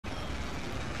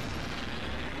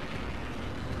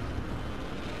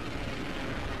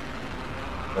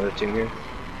Another team here.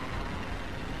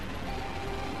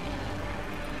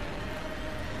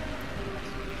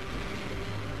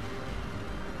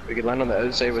 We could land on the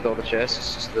outside with all the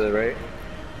chests, just to the right.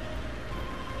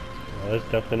 There's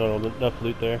definitely not enough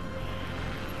loot there.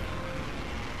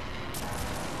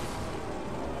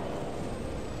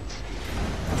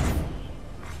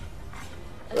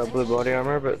 Got blue body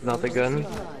armor, but not the gun.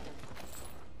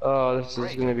 Oh, this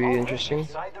is gonna be interesting.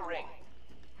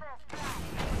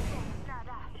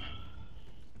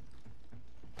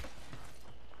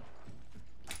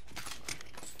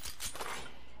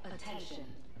 Attention,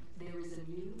 there is a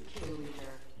new kill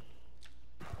leader.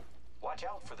 Watch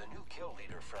out for the new kill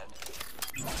leader, friend.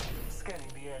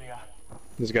 Scanning the area.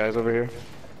 There's guys over here.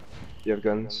 You have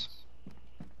guns.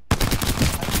 Rolling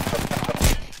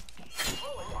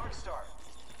Arc Star.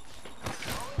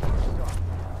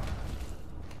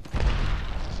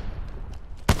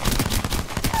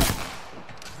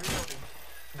 Reloading.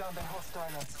 Down the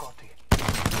hostile at Scotty.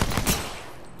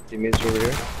 Teammates over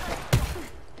here.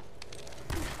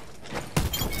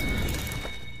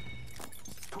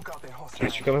 Took out the hostile.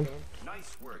 Extra coming.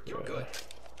 Nice work, you're good.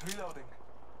 Reloading.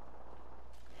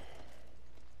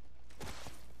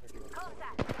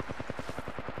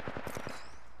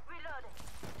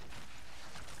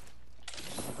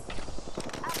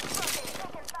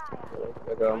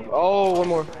 I got him. Oh, one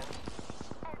more.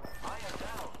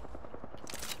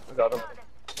 I got him.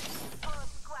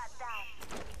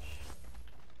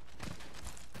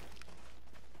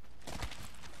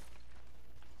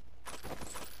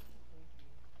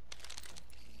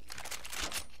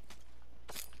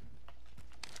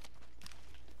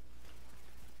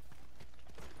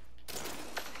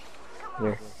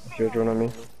 Here, shoot a drone on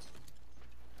me.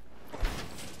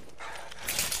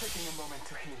 Taking a moment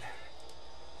to heal.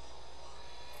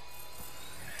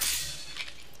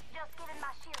 Just giving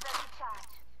my shields a recharge.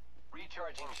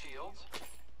 Recharging shields.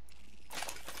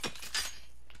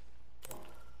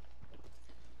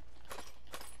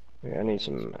 Yeah, I need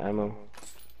some ammo.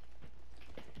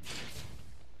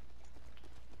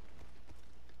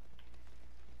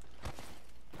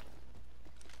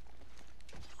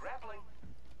 Grappling.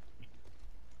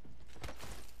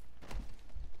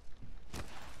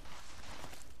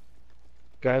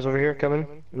 Guys over here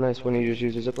coming. Nice when you just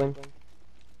use the zipline.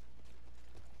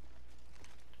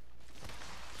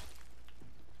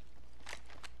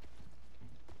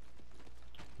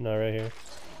 Not right here.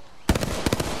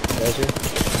 Guys here.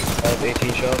 I have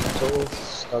 18 shots total.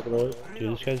 Not gonna work.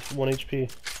 Dude, this guy's 1 HP.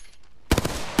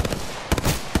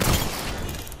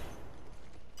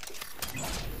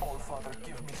 All Father,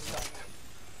 give me sight.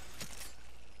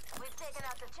 We've taken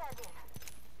out the champion.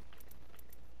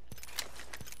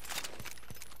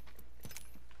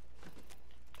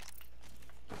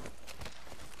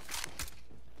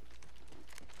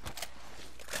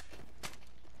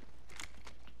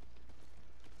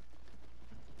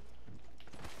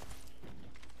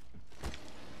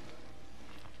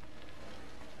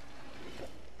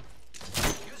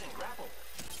 Using grapple.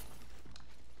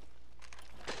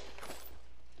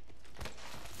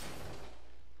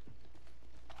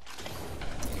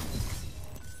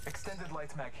 Extended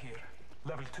light mag here.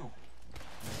 Level 2.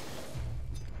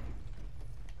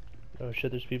 Oh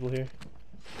shit, there's people here.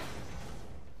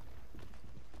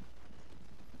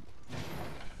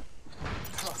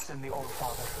 Trust in the All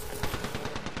Father.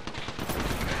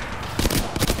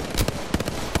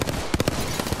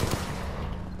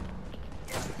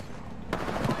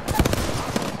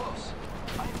 Close.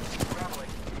 I'm grappling.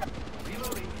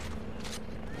 Reloading.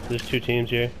 There's 2 teams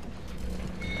here.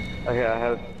 Okay, I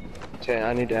have 10.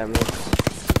 I need ammo.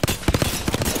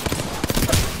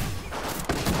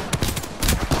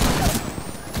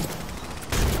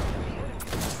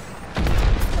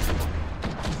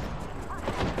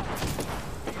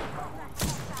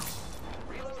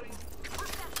 Reloading.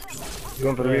 He's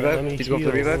going for the Let revive. me He's going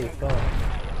for the heal, revive. holy fuck.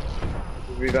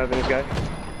 He's reviving this guy.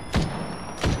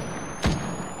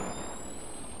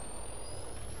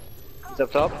 He's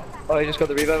up top. Oh, he just got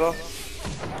the revive off.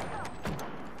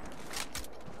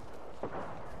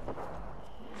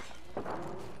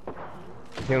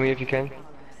 Heal me if you can.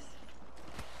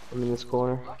 I'm in this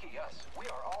corner. Lucky us. We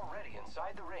are already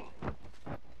inside the ring.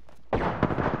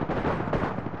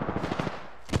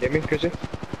 Get me, Christian.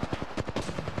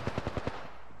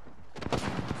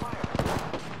 Fire.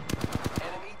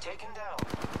 Enemy taken down.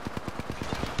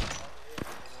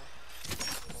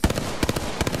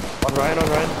 On Ryan, on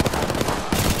Ryan.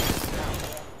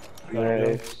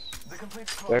 Nice. The complete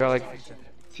I got like completed.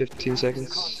 15 seconds.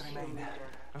 Squads remain.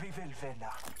 We will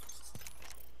Vena.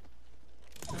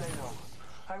 Lay low.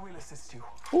 I will assist you.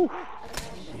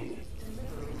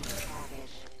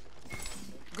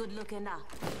 Good looking up.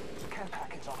 Care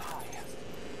package on high.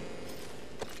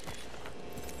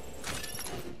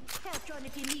 Help run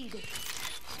if you need it.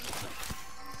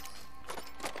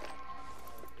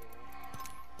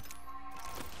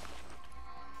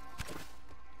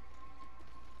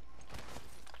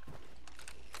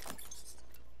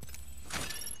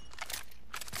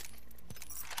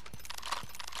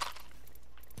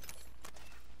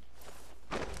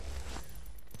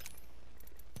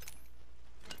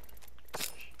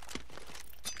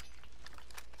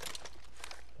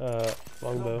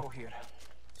 Longbow. Here.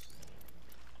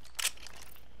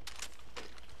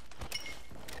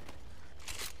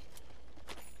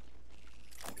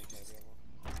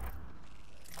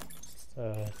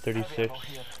 Uh, 36.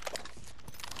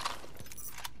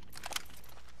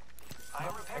 I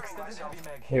am repairing myself.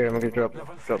 Here, I'm gonna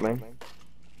drop mine.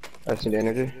 I see the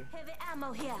energy. Heavy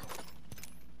ammo here.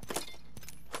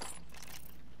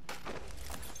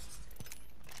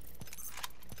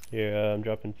 Here, I'm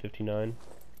dropping 59.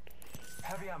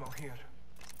 Heavy ammo here.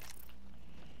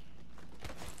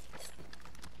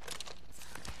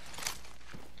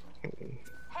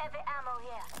 Heavy ammo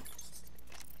here.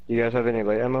 You guys have any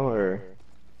light ammo or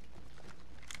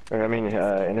I mean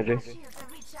energy? Shields are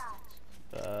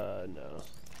recharged. No.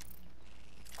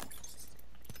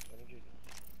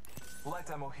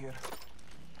 Light ammo here.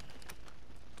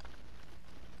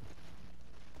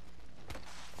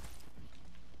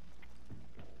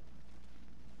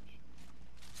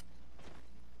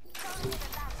 Don't need a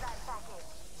landline package.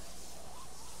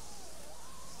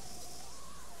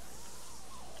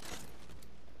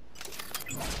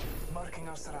 Marking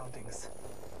our surroundings.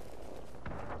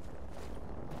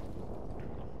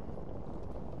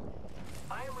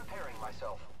 I am repairing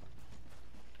myself.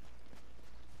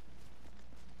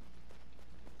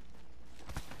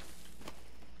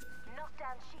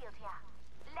 Knockdown shield here.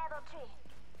 Level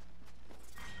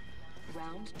 3.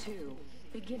 Round 2.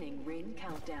 Beginning ring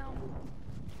countdown.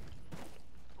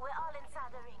 We're all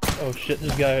inside the ring. Oh shit,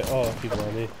 this guy. Oh, people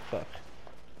on me. Fuck.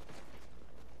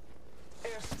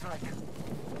 Airstrike.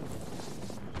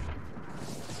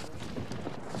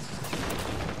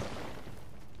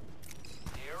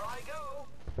 Here I go.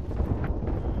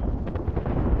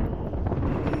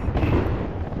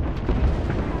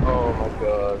 Oh my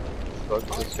god. Fuck,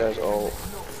 this guy's all.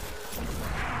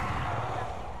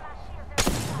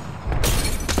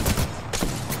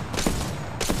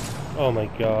 Oh my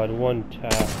god, one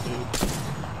tap, dude.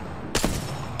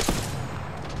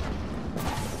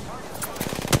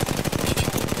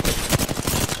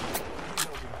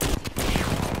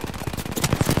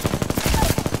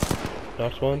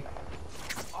 Knocked one.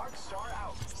 Arc star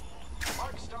out.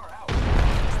 Arc star out.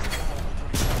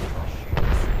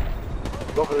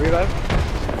 Go for the revive.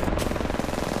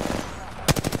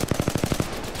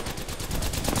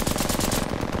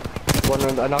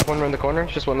 I knocked one around the corner.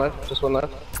 Just one left. Just one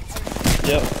left.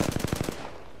 Yep.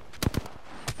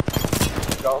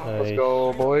 Go. Nice. Let's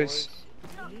go, boys.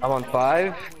 I'm on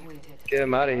 5. Get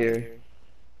him out of here.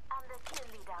 I'm the kill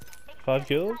leader. 5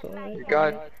 kills?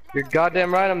 Alright. You're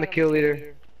goddamn right. I'm the kill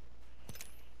leader.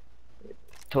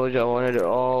 Told you I wanted it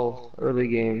all early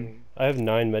game. I have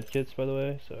 9 medkits, by the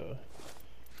way, so.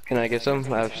 Can I get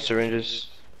some? I have syringes.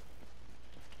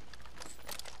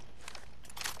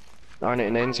 Aren't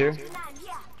it names here? 9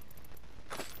 here.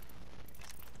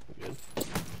 Good.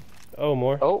 Oh,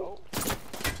 more. Oh.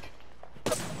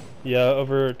 Yeah,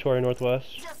 over to our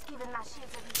northwest. Just giving my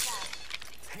shields a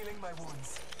recharge. Healing my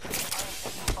wounds. I am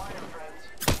taking fire, friends.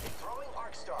 Throwing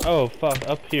arc star. Oh, fuck,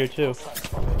 up here too.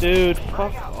 Dude,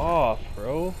 fuck off,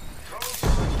 bro.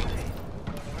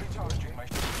 Recharging my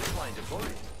line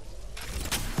deployed.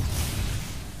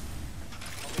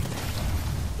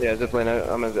 Yeah, zipline out.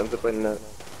 I'm ziplining out.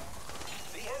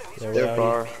 The enemies Yeah, They're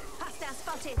far. Hostile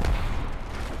spotted.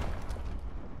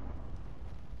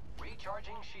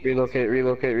 recharging shield.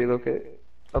 Relocate.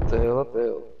 Up the hill. Up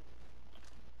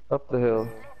the hill.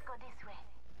 Let's go this way.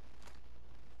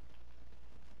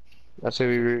 I say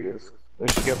we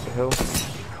should get up the hill.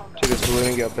 Take this balloon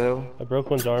and get up the hill. I broke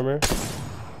one's armor.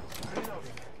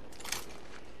 Reloading.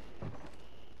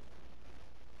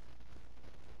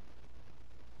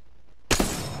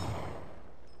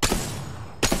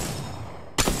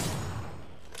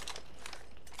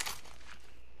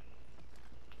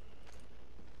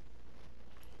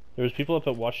 There was people up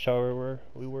at Watchtower where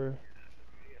we were.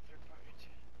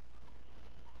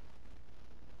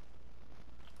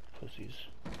 Pussies.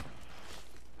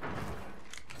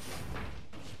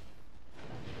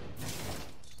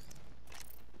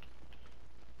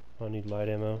 I need light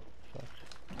ammo. Fuck.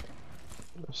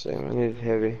 Same. I need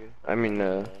heavy. I mean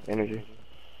energy.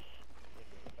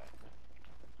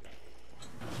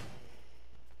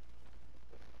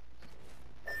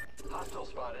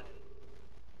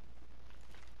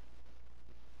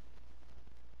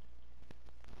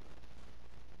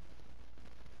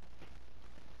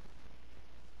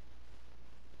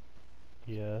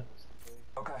 Yeah.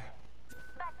 Okay.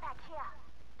 Backpack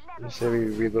here. You say we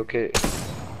relocate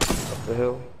up the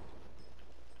hill.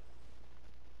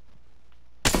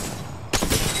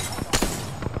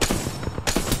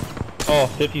 Oh,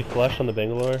 50 flush on the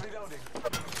Bangalore. Reloading.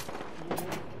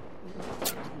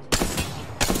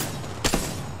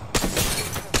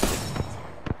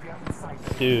 Behind the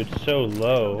sight. Dude, so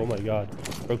low. Oh my god.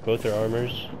 Broke both their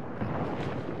armors.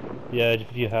 Yeah,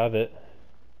 if you have it.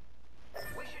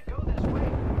 We should go this way.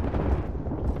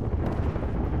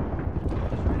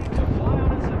 Just ready to fly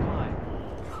on a zip line.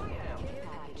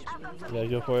 I am. Yeah,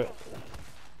 go for it.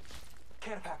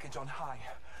 Care package on high.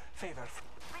 Favor.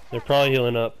 They're probably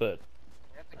healing up, but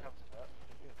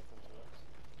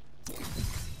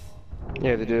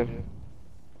Yeah, they do.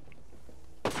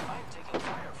 I'm taking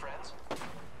fire, friends.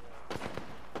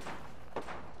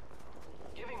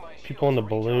 Giving my people on the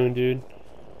shields a balloon, recharge. dude.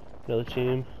 Another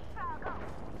team.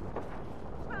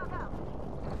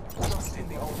 Just in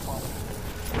the old one.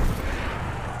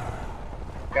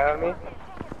 Got me?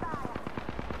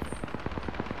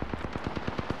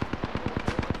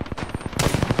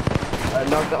 I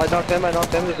knocked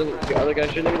them. There's the other guy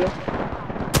shooting at me though.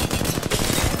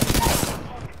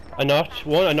 I knocked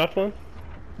one. Reloading.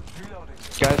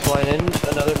 Guys flying in.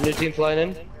 Another new team flying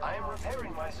in. I am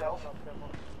repairing myself.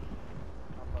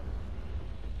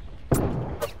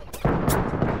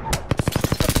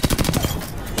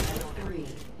 Three.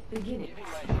 Beginning. Giving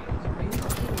my shields a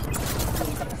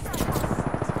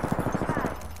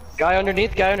recharge. Guy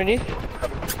underneath.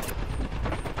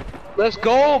 Let's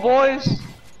go, boys!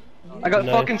 I got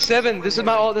Nice. fucking 7. This is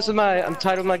my. I'm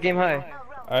tied with my game high.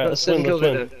 Alright, let's 7 win, kills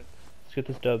let's right win. there. Let's get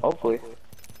this dub. Hopefully.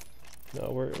 No,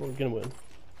 we're gonna win.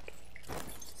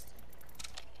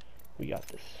 We got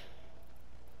this.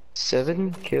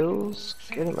 7 kills?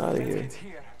 Get him out of here. It's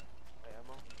here.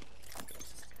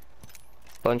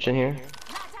 Bunch in here.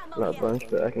 Not bunch,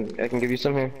 but I can give you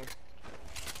some here.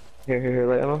 Here,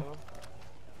 light ammo.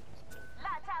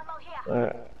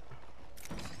 Alright.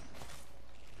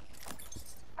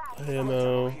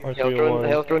 Ammo, Health run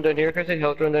R301. down here, Chrissy.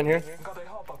 Health run down here. Got a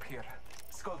hop up here.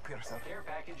 Skull piercer. Care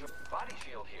package. Body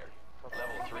shield here.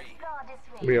 Level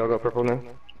 3. We all got purple now.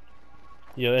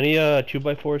 Yo, any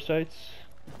 2x4 sites?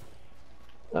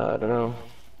 I don't know.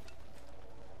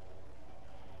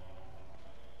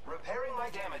 Repairing my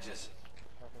damages.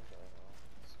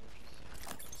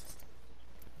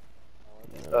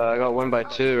 I got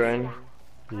 1x2, Ryan.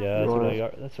 Yeah, that's what I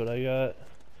got. That's what I got.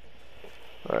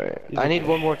 Alright. I need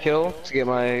one more kill to get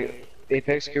my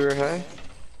Apex career high.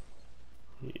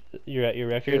 You're at your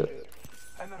record?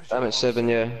 Energy I'm at 7,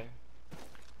 yeah.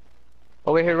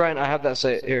 Oh wait, here, Ryan. I have that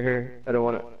site. Here. I don't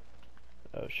want it.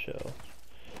 Oh,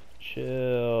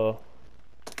 chill.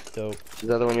 Dope. Is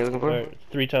that the one you're looking for? Alright,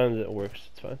 3 times it works.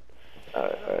 It's fine.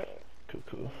 Alright.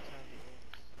 Cool.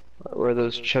 Where are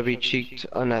those chubby-cheeked,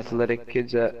 unathletic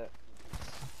kids at?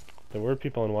 There were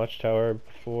people on Watchtower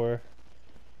before,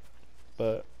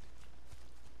 but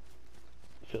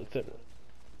I feel like that.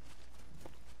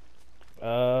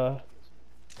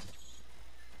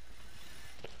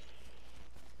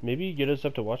 Maybe get us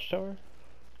up to Watchtower?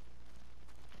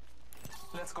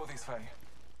 Let's go this way.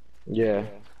 Yeah,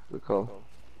 good call.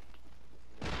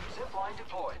 Zip line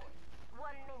deployed.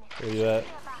 Where you at?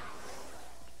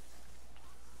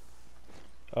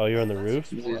 Oh, you're on the roof?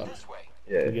 This Wow. way.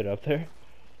 Can Yeah. we get up there?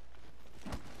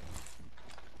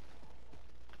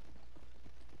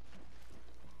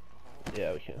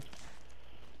 Yeah, we can.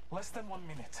 Less than 1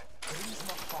 minute. Ring's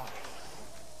not far.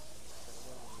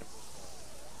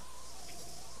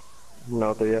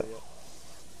 Not there yet.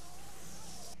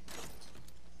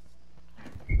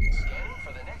 Scanning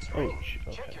for the next Oh, ring.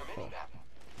 okay, Check your fine. mini-map.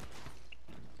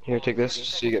 Here, take this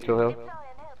just so you get full health.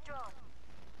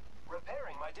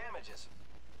 Repairing my damages.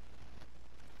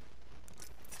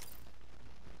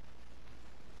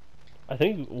 I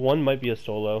think one might be a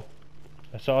solo.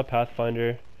 I saw a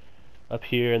Pathfinder up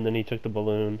here, and then he took the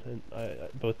balloon, and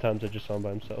both times I just saw him by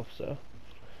himself. So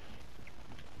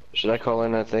Should I call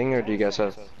in that thing, or do you guys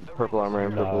have purple armor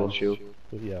and purple Nah. shield?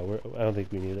 yeah, I don't think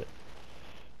we need it.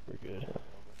 We're good.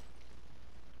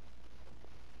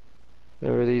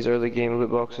 There are these early game loot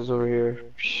boxes over here.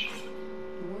 Psh.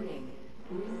 Warning.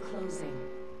 Ring closing.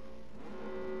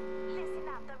 Listen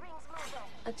up, the ring's moving.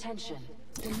 Attention.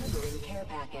 Delivering care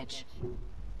package.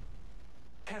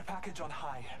 Care package on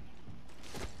high.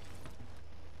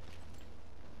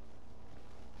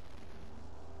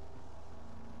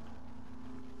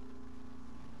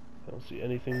 I don't see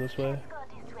anything this way. Go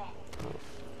this way.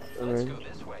 Let's Alright. go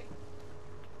this way.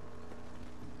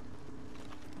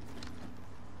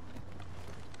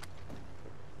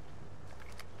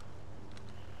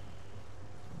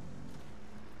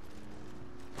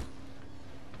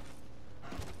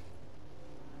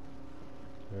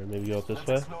 Maybe go up this Let's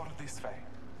way. explore this way.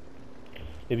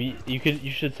 Maybe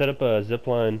you should set up a zip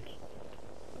line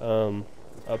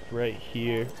up right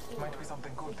here. Might be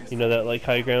something good this You know that like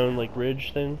high ground like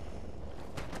ridge thing?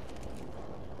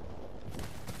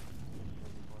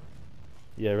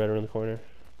 Yeah, right around the corner.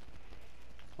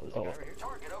 Oh,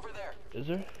 Target over there. is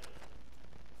there?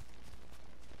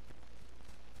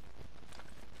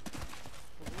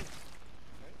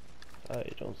 I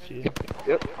don't see it.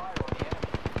 Yep.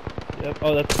 Yep.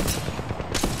 Oh, that's That's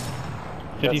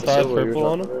the 55 silver you're purple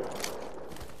on talking him. about.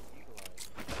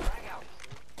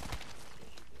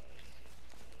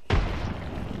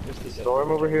 There's the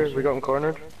storm over here. We got him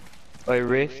cornered. I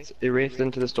erased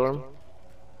into the storm.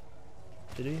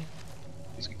 Did he?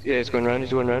 Yeah, he's going round.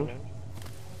 He's going round.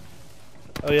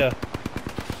 Oh yeah.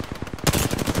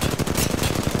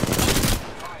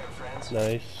 Fire, friends.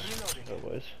 Nice. Oh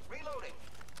boys. Reloading.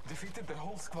 Defeated the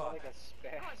whole squad.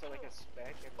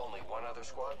 Only one other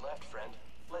squad left, friend.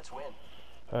 Let's win.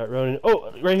 All right, Ronan.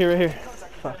 Oh, right here, right here.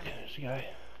 Fuck. There's a guy.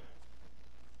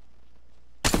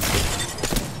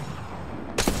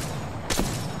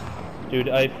 Dude,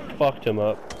 I fucked him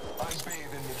up. I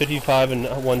bathe in the 55 and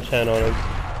 110 on him.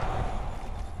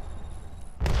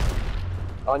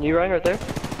 On you, Ryan, right there. The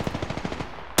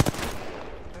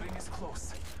ring is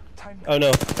close. Time Oh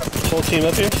no. Whole team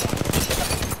up here?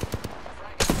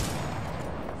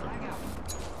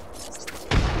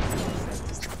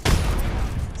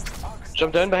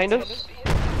 Jump down behind us.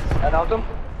 And out him.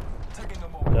 taking a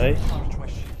moment Nice. to charge my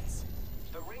shields.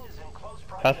 The ring is in close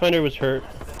proximity. Pathfinder was hurt.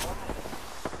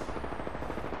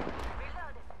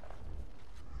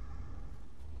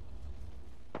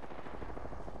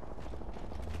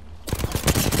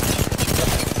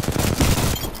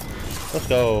 Let's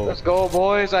go. Let's go,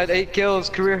 boys. I had 8 kills,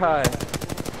 career high.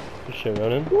 Good shit,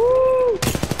 Ronan. Woo!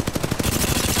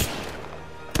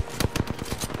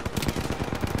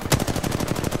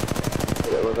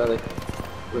 Yeah,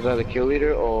 was that a kill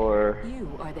leader or You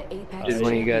are the apex. did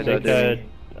one of you guys I out think I there? had,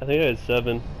 I think I had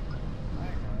 7.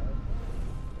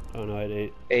 Oh no, I had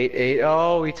 8. 8.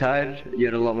 Oh, we tied. You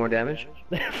had a lot more damage.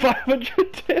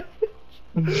 500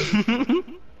 damage.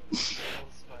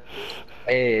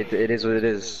 Hey, it is what it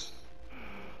is.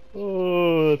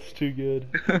 Oh, that's too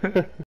good.